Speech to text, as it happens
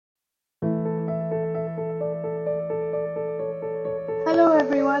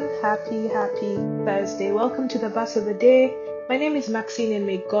everyone. Happy Thursday. Welcome to the bus of the day. My name is Maxine and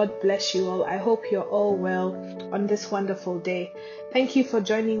may God bless you all. I hope you're all well on this wonderful day. Thank you for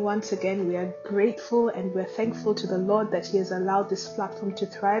joining once again. We are grateful and we're thankful to the Lord that He has allowed this platform to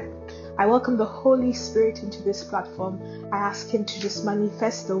thrive. I welcome the Holy Spirit into this platform. I ask Him to just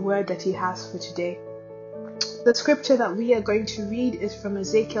manifest the word that He has for today. The scripture that we are going to read is from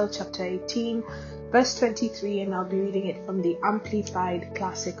Ezekiel chapter 18, verse 23, and I'll be reading it from the Amplified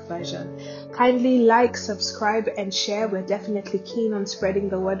Classic Version. Kindly like, subscribe, and share. We're definitely keen on spreading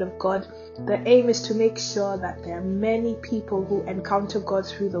the word of God. The aim is to make sure that there are many people who encounter God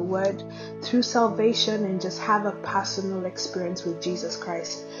through the word, through salvation, and just have a personal experience with Jesus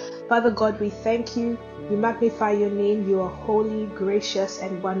Christ. Father God, we thank you. We magnify your name. You are holy, gracious,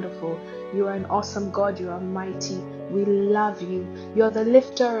 and wonderful. You are an awesome God. You are mighty. We love you. You are the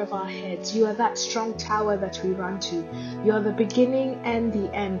lifter of our heads. You are that strong tower that we run to. You are the beginning and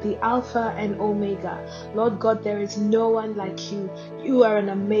the end, the Alpha and Omega. Lord God, there is no one like you. You are an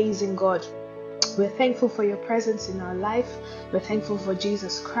amazing God. We're thankful for your presence in our life. We're thankful for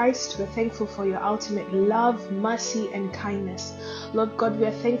Jesus Christ. We're thankful for your ultimate love, mercy, and kindness. Lord God, we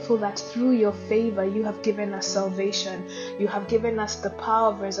are thankful that through your favor, you have given us salvation. You have given us the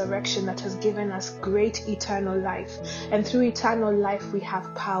power of resurrection that has given us great eternal life. And through eternal life, we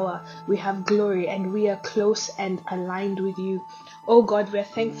have power, we have glory, and we are close and aligned with you. Oh God, we're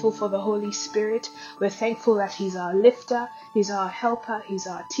thankful for the Holy Spirit. We're thankful that He's our lifter, He's our helper, He's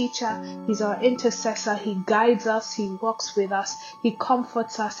our teacher, He's our intercessor. He guides us, He walks with us, He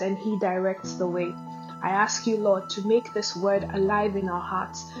comforts us, and He directs the way. I ask you, Lord, to make this word alive in our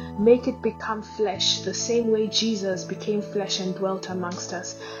hearts. Make it become flesh, the same way Jesus became flesh and dwelt amongst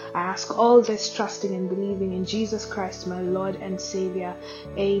us. I ask all this trusting and believing in Jesus Christ, my Lord and Savior.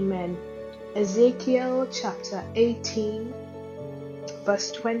 Amen. Ezekiel chapter 18,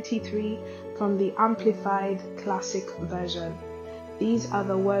 verse 23 from the Amplified Classic Version. These are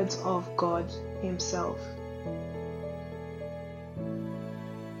the words of God Himself.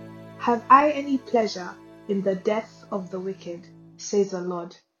 Have I any pleasure in the death of the wicked, says the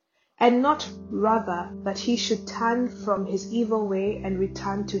Lord, and not rather that he should turn from his evil way and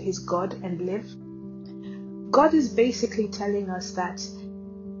return to his God and live? God is basically telling us that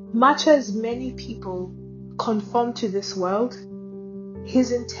much as many people conform to this world,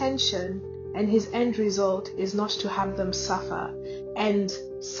 His intention and His end result is not to have them suffer and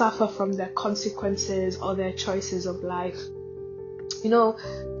suffer from their consequences or their choices of life. You know,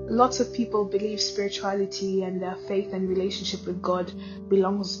 lots of people believe spirituality and their faith and relationship with God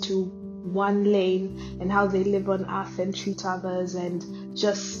belongs to one lane, and how they live on earth and treat others and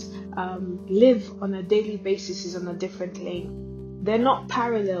just live on a daily basis is on a different lane. They're not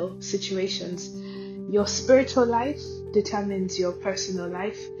parallel situations. Your spiritual life determines your personal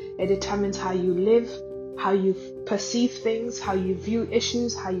life. It determines how you live, how you perceive things, how you view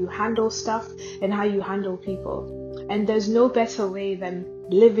issues, how you handle stuff, and how you handle people. And there's no better way than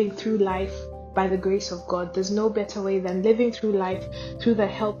living through life by the grace of God. There's no better way than living through life through the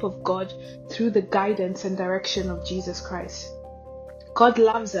help of God, through the guidance and direction of Jesus Christ. God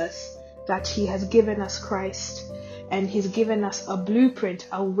loves us that He has given us Christ, and He's given us a blueprint,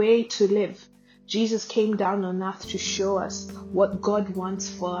 a way to live. Jesus came down on earth to show us what God wants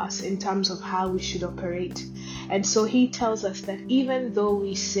for us in terms of how we should operate. And so He tells us that even though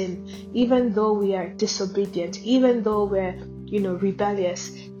we sin, even though we are disobedient, even though we're, rebellious,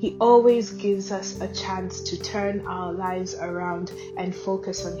 He always gives us a chance to turn our lives around and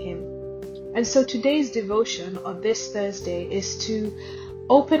focus on Him. And so today's devotion of this Thursday is to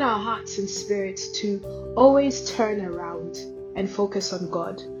open our hearts and spirits to always turn around and focus on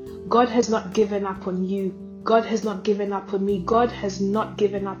God. God has not given up on you. God has not given up on me. God has not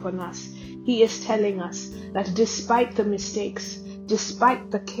given up on us. He is telling us that despite the mistakes,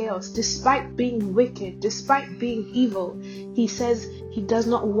 despite the chaos, despite being wicked, despite being evil, He says He does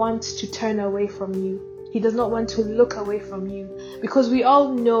not want to turn away from you. He does not want to look away from you, because we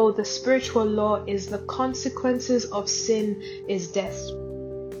all know the spiritual law is the consequences of sin is death.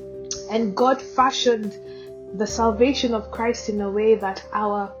 And God fashioned the salvation of Christ in a way that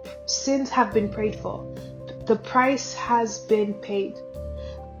our sins have been prayed for. The price has been paid.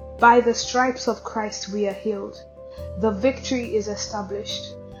 By the stripes of Christ we are healed. The victory is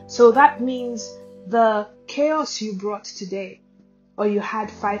established. So that means the chaos you brought today, or you had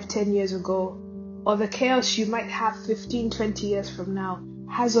 5-10 years ago, or the chaos you might have 15-20 years from now,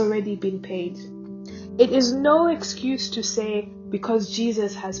 has already been paid. It is no excuse to say, because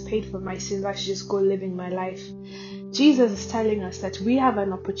Jesus has paid for my sins, I should just go living my life. Jesus is telling us that we have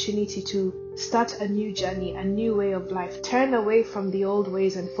an opportunity to start a new journey, a new way of life. Turn away from the old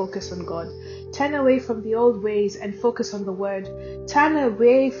ways and focus on God. Turn away from the old ways and focus on the Word. Turn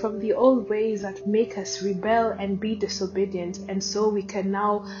away from the old ways that make us rebel and be disobedient, and so we can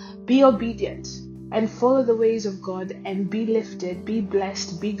now be obedient and follow the ways of God and be lifted, be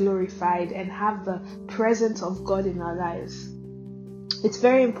blessed, be glorified, and have the presence of God in our lives. It's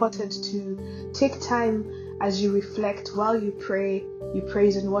very important to take time as you reflect, while you pray, you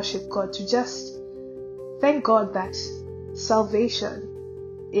praise and worship God, to just thank God that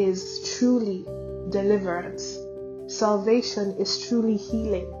salvation is truly deliverance. Salvation is truly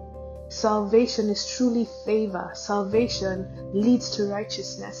healing. Salvation is truly favor. Salvation leads to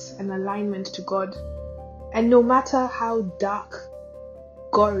righteousness and alignment to God. And no matter how dark,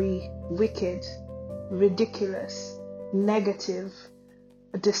 gory, wicked, ridiculous, negative,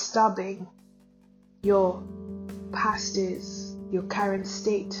 disturbing your past is, your current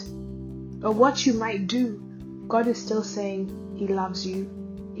state, or what you might do, God is still saying He loves you.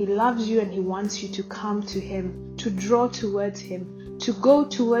 He loves you and He wants you to come to Him, to draw towards Him, to go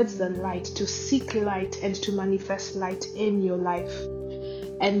towards the light, to seek light and to manifest light in your life.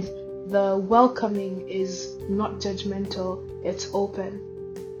 And the welcoming is not judgmental, it's open.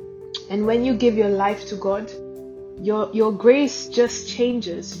 And when you give your life to God, your grace just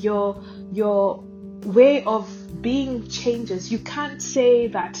changes. Your way of being changes. You can't say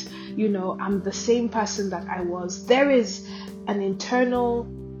that, I'm the same person that I was. There is an internal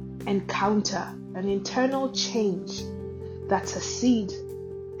encounter, an internal change that's a seed,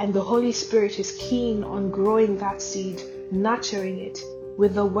 and the Holy Spirit is keen on growing that seed, nurturing it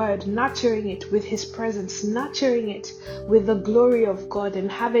with the Word, nurturing it with His presence, nurturing it with the glory of God,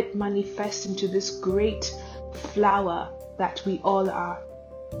 and have it manifest into this great flower that we all are.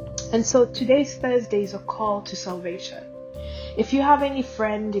 And so today's Thursday is a call to salvation. If you have any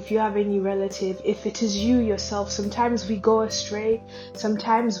friend, if you have any relative, if it is you yourself, sometimes we go astray,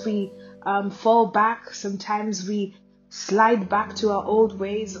 sometimes we fall back, sometimes we slide back to our old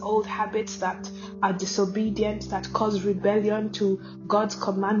ways, old habits that are disobedient, that cause rebellion to God's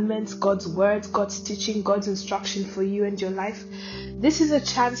commandments, God's words, God's teaching, God's instruction for you and your life. This is a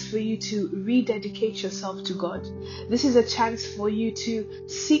chance for you to rededicate yourself to God. This is a chance for you to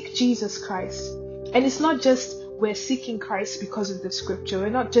seek Jesus Christ. And it's not just we're seeking Christ because of the scripture. We're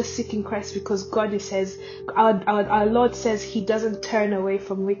not just seeking Christ because God says, our Lord says He doesn't turn away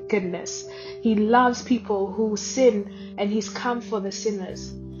from wickedness. He loves people who sin, and He's come for the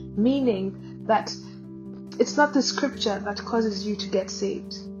sinners. Meaning that it's not the scripture that causes you to get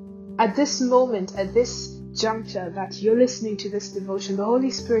saved. At this moment, at this juncture that you're listening to this devotion, the Holy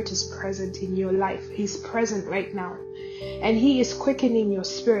Spirit is present in your life. He's present right now, and He is quickening your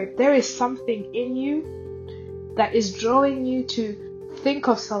spirit. There is something in you that is drawing you to think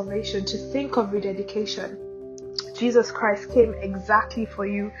of salvation, to think of rededication. Jesus Christ came exactly for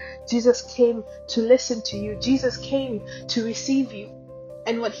you. Jesus came to listen to you. Jesus came to receive you.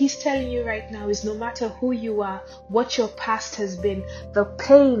 And what He's telling you right now is, no matter who you are, what your past has been, the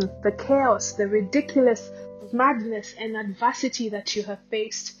pain, the chaos, the ridiculous madness and adversity that you have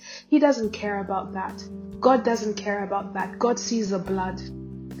faced, He doesn't care about that. God doesn't care about that. God sees the blood.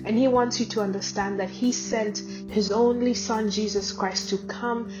 And He wants you to understand that He sent His only Son, Jesus Christ, to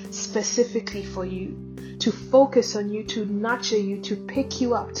come specifically for you, to focus on you, to nurture you, to pick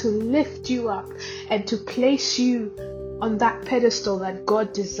you up, to lift you up, and to place you on that pedestal that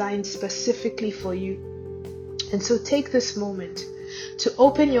God designed specifically for you. And so take this moment to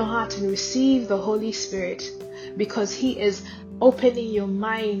open your heart and receive the Holy Spirit, because He is opening your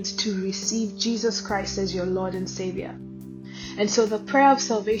mind to receive Jesus Christ as your Lord and Savior. And so the prayer of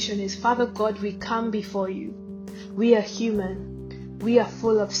salvation is, Father God, we come before you. We are human. We are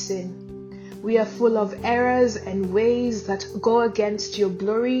full of sin. We are full of errors and ways that go against your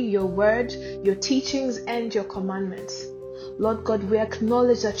glory, your word, your teachings, and your commandments. Lord God, we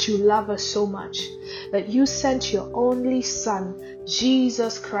acknowledge that you love us so much, that you sent your only Son,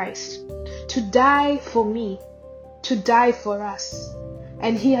 Jesus Christ, to die for me, to die for us.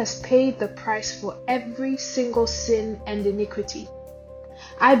 And He has paid the price for every single sin and iniquity.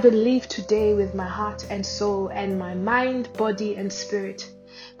 I believe today with my heart and soul and my mind, body and spirit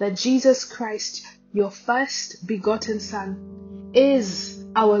that Jesus Christ, your first begotten Son, is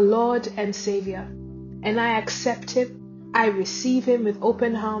our Lord and Savior. And I accept Him. I receive Him with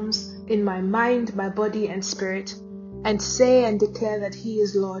open arms in my mind, my body and spirit, and say and declare that He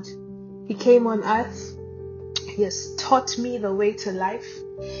is Lord. He came on earth. He has taught me the way to life.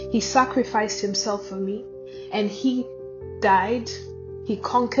 He sacrificed Himself for me, and He died. He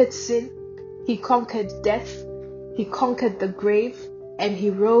conquered sin. He conquered death. He conquered the grave and he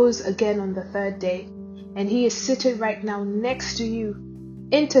rose again on the third day. And he is sitting right now next to you,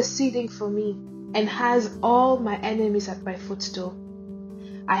 interceding for me, and has all my enemies at my footstool.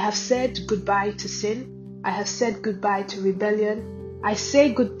 I have said goodbye to sin. I have said goodbye to rebellion. I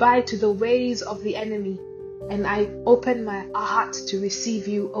say goodbye to the ways of the enemy, and I open my heart to receive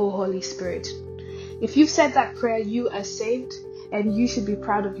you, O Holy Spirit. If you've said that prayer, you are saved, and you should be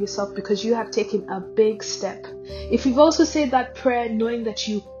proud of yourself because you have taken a big step. If you've also said that prayer knowing that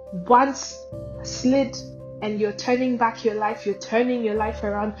you once slid and you're turning back your life, you're turning your life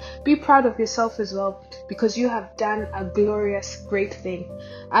around, be proud of yourself as well because you have done a glorious, great thing.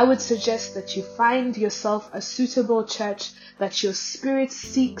 I would suggest that you find yourself a suitable church that your spirit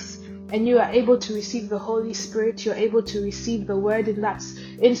seeks and you are able to receive the Holy Spirit, you're able to receive the word in that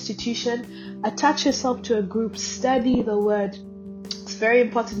institution. Attach yourself to a group, study the word. It's very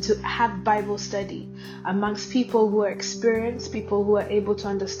important to have Bible study amongst people who are experienced, people who are able to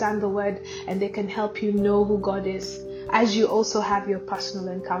understand the word, and they can help you know who God is as you also have your personal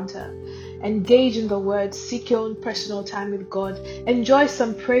encounter. Engage in the word, seek your own personal time with God, enjoy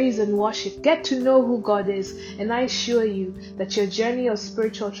some praise and worship, get to know who God is, and I assure you that your journey of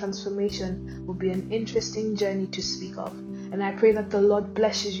spiritual transformation will be an interesting journey to speak of. And I pray that the Lord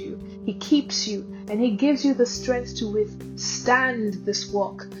blesses you, He keeps you, and He gives you the strength to withstand this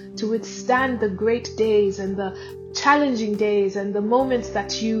walk, to withstand the great days and the challenging days and the moments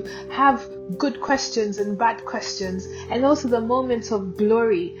that you have good questions and bad questions, and also the moments of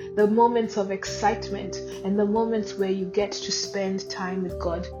glory, the moments of excitement, and the moments where you get to spend time with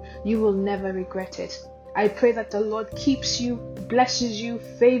God. You will never regret it. I pray that the Lord keeps you, blesses you,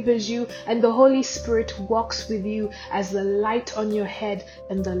 favors you, and the Holy Spirit walks with you as the light on your head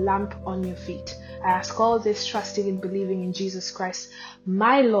and the lamp on your feet. I ask all this trusting and believing in Jesus Christ,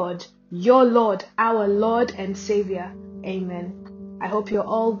 my Lord, your Lord, our Lord and Savior. Amen. I hope you're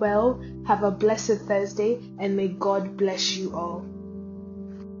all well. Have a blessed Thursday, and may God bless you all.